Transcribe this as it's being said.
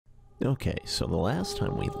Okay, so the last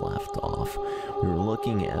time we left off, we were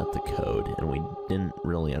looking at the code and we didn't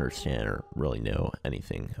really understand or really know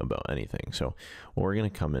anything about anything. So what we're going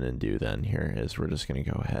to come in and do then here is we're just going to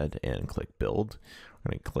go ahead and click build.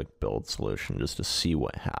 We're going to click build solution just to see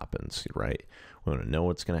what happens, right? We want to know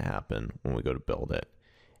what's going to happen when we go to build it.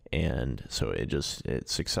 And so it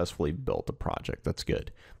successfully built a project. That's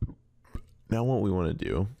good. Now what we want to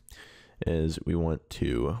do is we want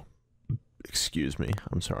to, excuse me,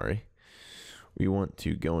 I'm sorry. We want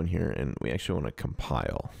to go in here and we actually want to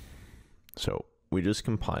compile. So we just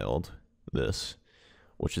compiled this,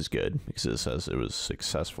 which is good because it says it was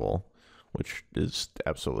successful, which is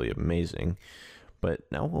absolutely amazing. But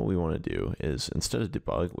now what we want to do is instead of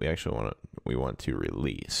debug, we want to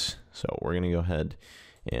release. So we're going to go ahead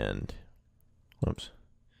and, whoops.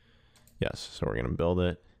 Yes, so we're going to build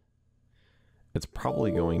it. It's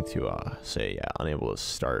probably going to say, yeah, unable to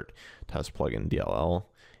start test plugin DLL.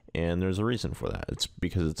 And there's a reason for that. It's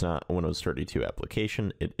because it's not a Windows 32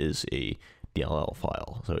 application. It is a DLL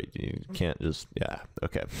file. So you can't just, yeah,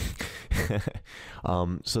 okay.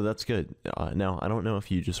 So that's good. Now, I don't know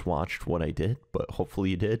if you just watched what I did, but hopefully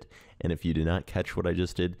you did. And if you did not catch what I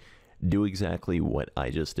just did, do exactly what I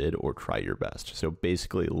just did or try your best. So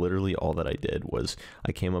basically, literally all that I did was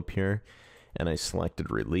I came up here and I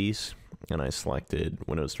selected release and I selected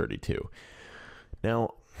Windows 32.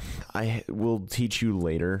 Now, I will teach you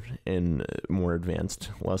later in more advanced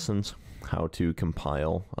lessons how to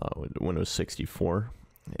compile Windows 64.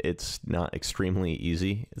 It's not extremely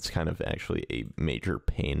easy. It's kind of actually a major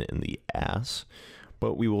pain in the ass,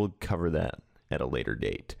 but we will cover that at a later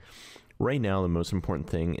date. Right now, the most important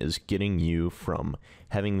thing is getting you from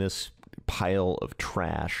having this pile of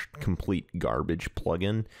trash, complete garbage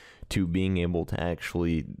plugin to being able to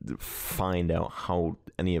actually find out how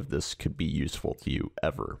any of this could be useful to you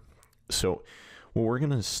ever. So what we're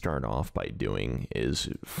going to start off by doing is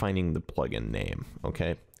finding the plugin name,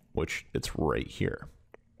 okay, which it's right here.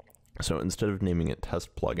 So instead of naming it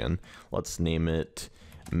test plugin, let's name it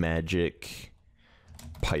Magic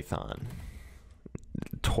Python.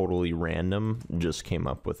 Totally random, just came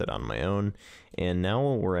up with it on my own. And now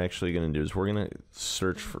what we're actually going to do is we're going to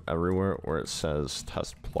search for everywhere where it says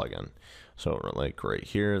test plugin. So like right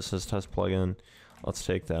here it says test plugin. Let's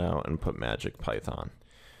take that out and put Magic Python.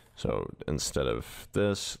 So instead of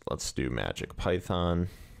this, let's do Magic Python.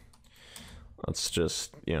 Let's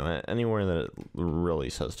just, you know, anywhere that it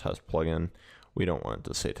really says test plugin, we don't want it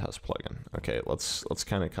to say test plugin. Okay, let's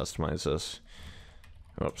kind of customize this.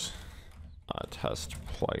 Oops. Test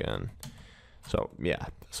plugin. So yeah,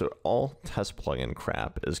 so all test plugin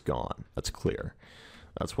crap is gone. That's clear.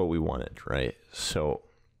 That's what we wanted, right? So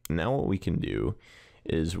now what we can do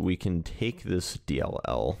is we can take this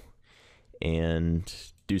DLL and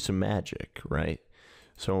do some magic, right?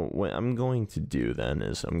 So what I'm going to do then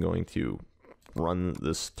is I'm going to run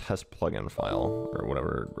this test plugin file or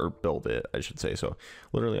whatever, or build it, I should say. So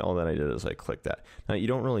literally all that I did is I clicked that. Now you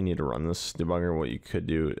don't really need to run this debugger. What you could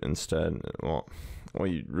do instead, well, what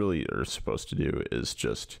you really are supposed to do is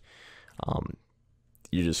just,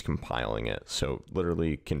 you're just compiling it. So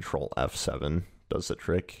literally Control F7 does the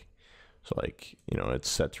trick. So like, you know, it's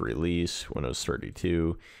set to release Windows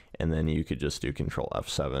 32, and then you could just do Control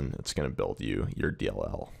F7. It's going to build you your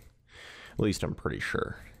DLL. At least I'm pretty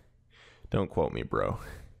sure. Don't quote me, bro.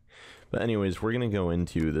 But anyways, we're going to go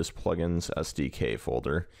into this plugins SDK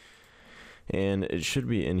folder, and it should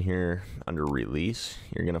be in here under release.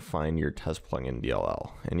 You're going to find your test plugin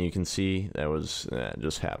DLL, and you can see that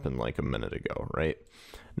just happened like a minute ago, right?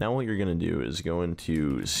 Now what you're going to do is go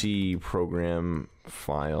into C program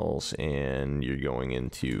files, and you're going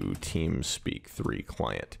into TeamSpeak 3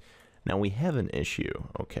 client. Now we have an issue,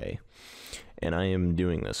 okay? And I am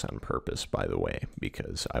doing this on purpose, by the way,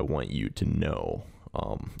 because I want you to know,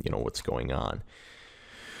 you know, what's going on.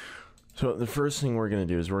 So the first thing we're going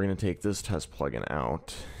to do is we're going to take this test plugin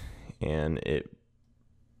out, and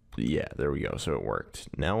yeah, there we go. So it worked.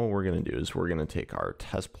 Now what we're going to do is we're going to take our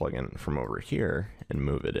test plugin from over here and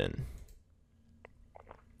move it in.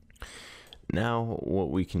 Now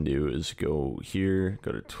what we can do is go here,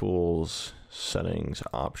 go to Tools, Settings,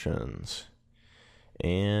 Options,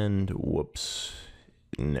 and whoops,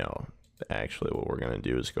 no. Actually, what we're going to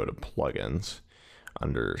do is go to Plugins,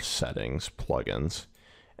 under Settings, Plugins,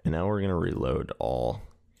 and now we're going to reload all.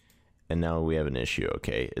 And now we have an issue,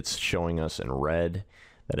 okay? It's showing us in red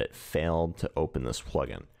that it failed to open this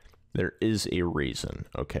plugin. There is a reason,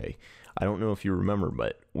 okay? I don't know if you remember,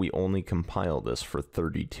 but we only compiled this for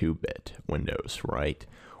 32-bit Windows, right?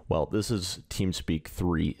 Well, this is TeamSpeak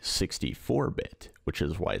 3 64-bit, which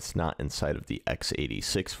is why it's not inside of the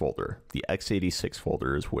x86 folder. The x86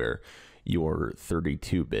 folder is where your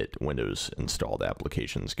 32-bit Windows installed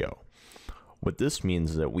applications go. What this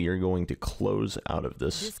means is that we are going to close out of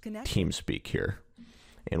this TeamSpeak here,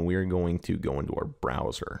 and we are going to go into our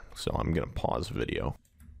browser. So I'm going to pause the video.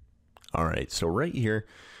 All right, so right here,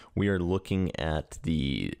 we are looking at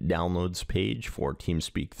the downloads page for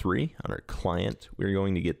TeamSpeak 3 on our client. We're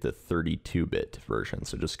going to get the 32-bit version,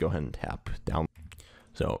 so just go ahead and tap down.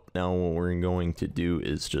 So now what we're going to do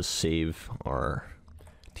is just save our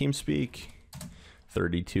TeamSpeak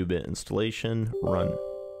 32-bit installation, run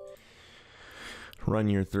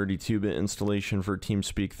your 32-bit installation for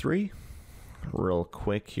TeamSpeak 3. Real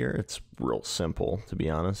quick here, it's real simple, to be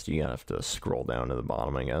honest. You have to scroll down to the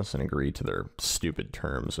bottom, I guess, and agree to their stupid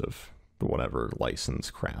terms of whatever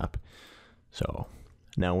license crap. So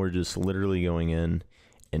now we're just literally going in,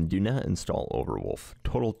 and do not install Overwolf.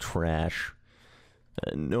 Total trash.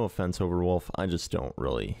 No offense, Overwolf, I just don't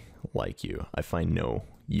really like you. I find no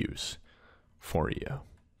use for you.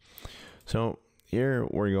 So here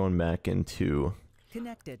we're going back into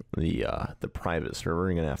the private server.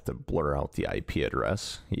 We're going to have to blur out the IP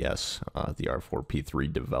address. Yes, the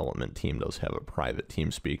R4P3 development team does have a private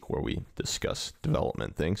TeamSpeak where we discuss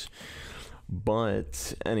development things.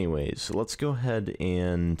 But anyways, let's go ahead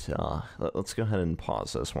and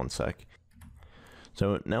pause this one sec.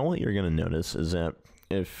 So now what you're going to notice is that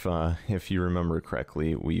if you remember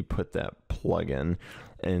correctly, we put that plugin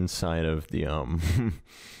inside of the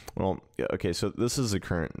well, okay, so this is the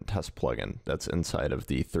current test plugin that's inside of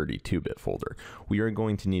the 32-bit folder. We are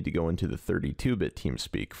going to need to go into the 32-bit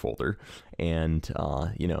TeamSpeak folder and,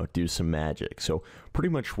 you know, do some magic. So pretty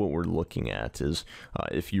much what we're looking at is,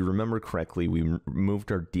 if you remember correctly, we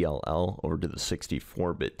moved our DLL over to the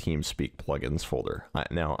 64-bit TeamSpeak plugins folder.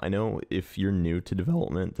 Now, I know if you're new to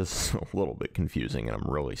development, this is a little bit confusing, and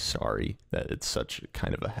I'm really sorry that it's such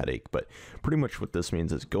kind of a headache, but pretty much what this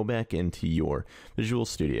means is go back into your Visual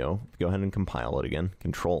Studio, go ahead and compile it again,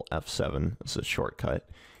 Control F7 is a shortcut,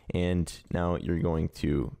 and now you're going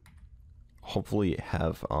to hopefully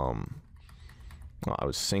have, well, I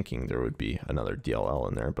was thinking there would be another DLL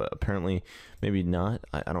in there, but apparently maybe not.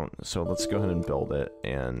 I don't, so let's go ahead and build it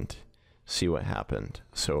and see what happened.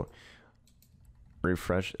 So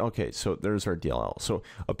refresh. Okay, so there's our DLL. So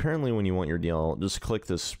apparently when you want your DLL, just click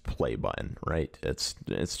this play button, right? It's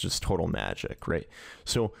just total magic, right?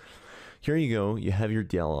 So here you go, you have your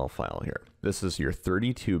DLL file here. This is your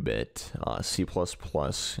 32-bit C++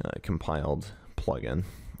 compiled plugin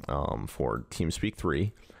for TeamSpeak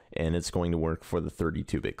 3, and it's going to work for the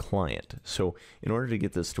 32-bit client. So in order to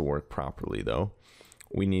get this to work properly, though,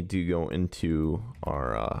 we need to go into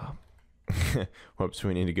our, whoops,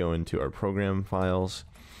 we need to go into our program files,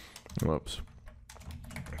 whoops,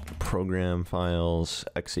 program files,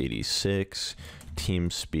 x86,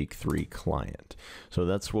 TeamSpeak 3 client. So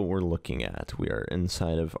that's what we're looking at. We are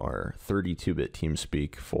inside of our 32-bit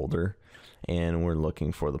TeamSpeak folder, and we're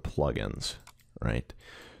looking for the plugins, right?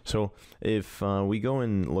 So if we go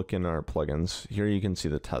and look in our plugins, here you can see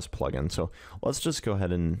the test plugin. So let's just go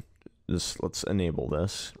ahead and let's enable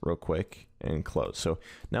this real quick and close. So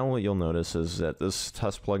now what you'll notice is that this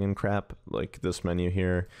test plugin crap, like this menu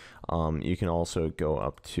here, you can also go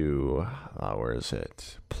up to, where is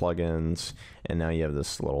it? Plugins, and now you have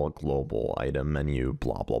this little global item menu,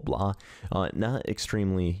 blah, blah, blah. Not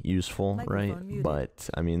extremely useful, right? But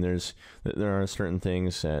I mean, there are certain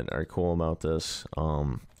things that are cool about this.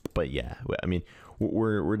 But yeah, I mean,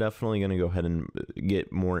 we're definitely going to go ahead and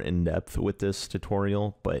get more in depth with this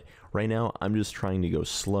tutorial, but right now I'm just trying to go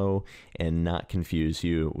slow and not confuse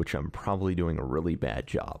you, which I'm probably doing a really bad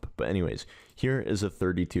job. But anyways, here is a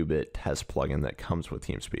 32-bit test plugin that comes with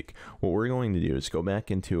TeamSpeak. What we're going to do is go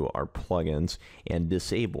back into our plugins and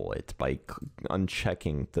disable it by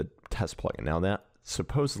unchecking the test plugin. Now that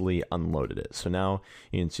supposedly unloaded it, so now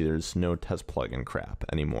you can see there's no test plugin crap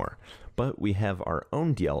anymore. But we have our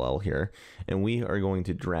own DLL here, and we are going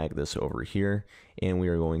to drag this over here, and we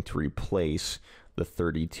are going to replace the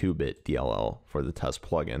 32-bit DLL for the test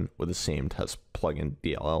plugin with the same test plugin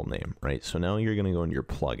DLL name, right? So now you're going to go into your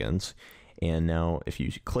plugins, and now if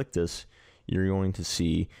you click this, you're going to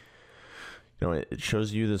see, you know, it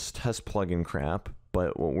shows you this test plugin crap,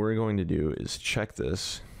 but what we're going to do is check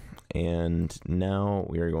this, and now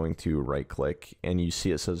we are going to right click, and you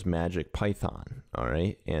see it says Magic Python. All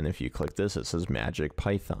right, and if you click this, it says Magic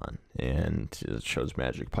Python, and it shows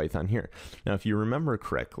Magic Python here. Now if you remember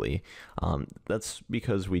correctly, that's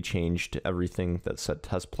because we changed everything that said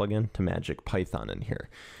test plugin to Magic Python in here.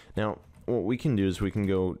 Now what we can do is we can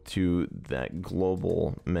go to that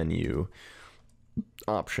global menu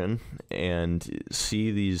option and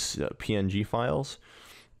see these PNG files,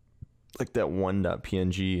 like that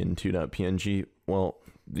 1.png and 2.png. Well,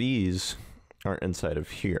 these are inside of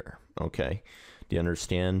here, okay? Do you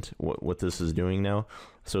understand what this is doing now?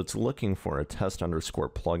 So it's looking for a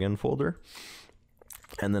test_plugin folder,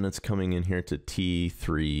 and then it's coming in here to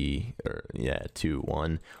T3, or yeah, 2,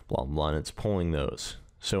 1, blah, blah, and it's pulling those.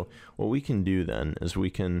 So what we can do then is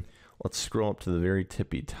let's scroll up to the very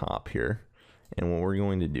tippy top here, and what we're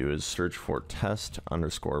going to do is search for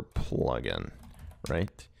test_plugin,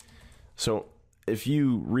 right? So if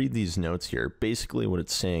you read these notes here, basically what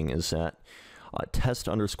it's saying is that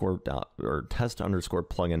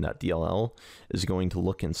test_plugin.dll is going to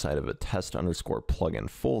look inside of a test_plugin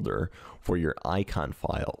folder for your icon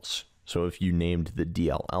files. So if you named the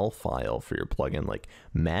DLL file for your plugin like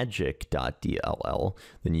magic.dll,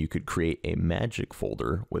 then you could create a magic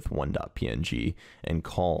folder with 1.png and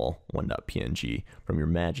call 1.png from your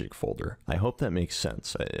magic folder. I hope that makes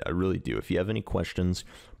sense. I really do. If you have any questions,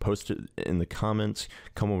 post it in the comments.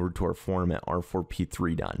 Come over to our forum at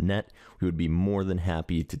r4p3.net. We would be more than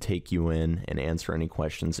happy to take you in and answer any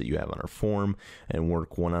questions that you have on our forum and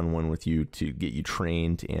work one-on-one with you to get you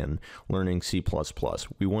trained in learning C++.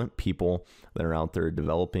 We want people that are out there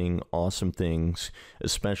developing awesome things,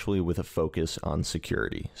 especially with a focus on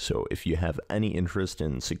security. So if you have any interest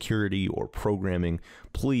in security or programming,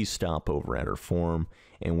 please stop over at our forum,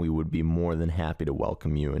 and we would be more than happy to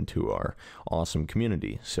welcome you into our awesome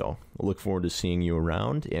community. So I look forward to seeing you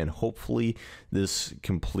around, and hopefully this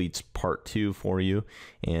completes part 2 for you.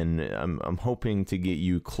 And I'm hoping to get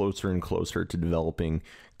you closer and closer to developing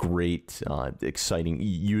great, exciting,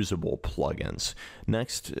 usable plugins.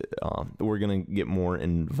 Next, we're going to get more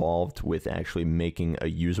involved with actually making a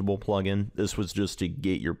usable plugin. This was just to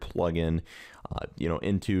get your plugin,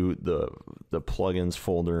 into the plugins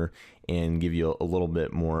folder and give you a little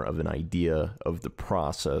bit more of an idea of the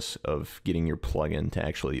process of getting your plugin to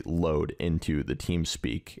actually load into the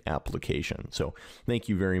TeamSpeak application. So thank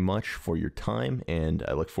you very much for your time, and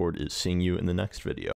I look forward to seeing you in the next video.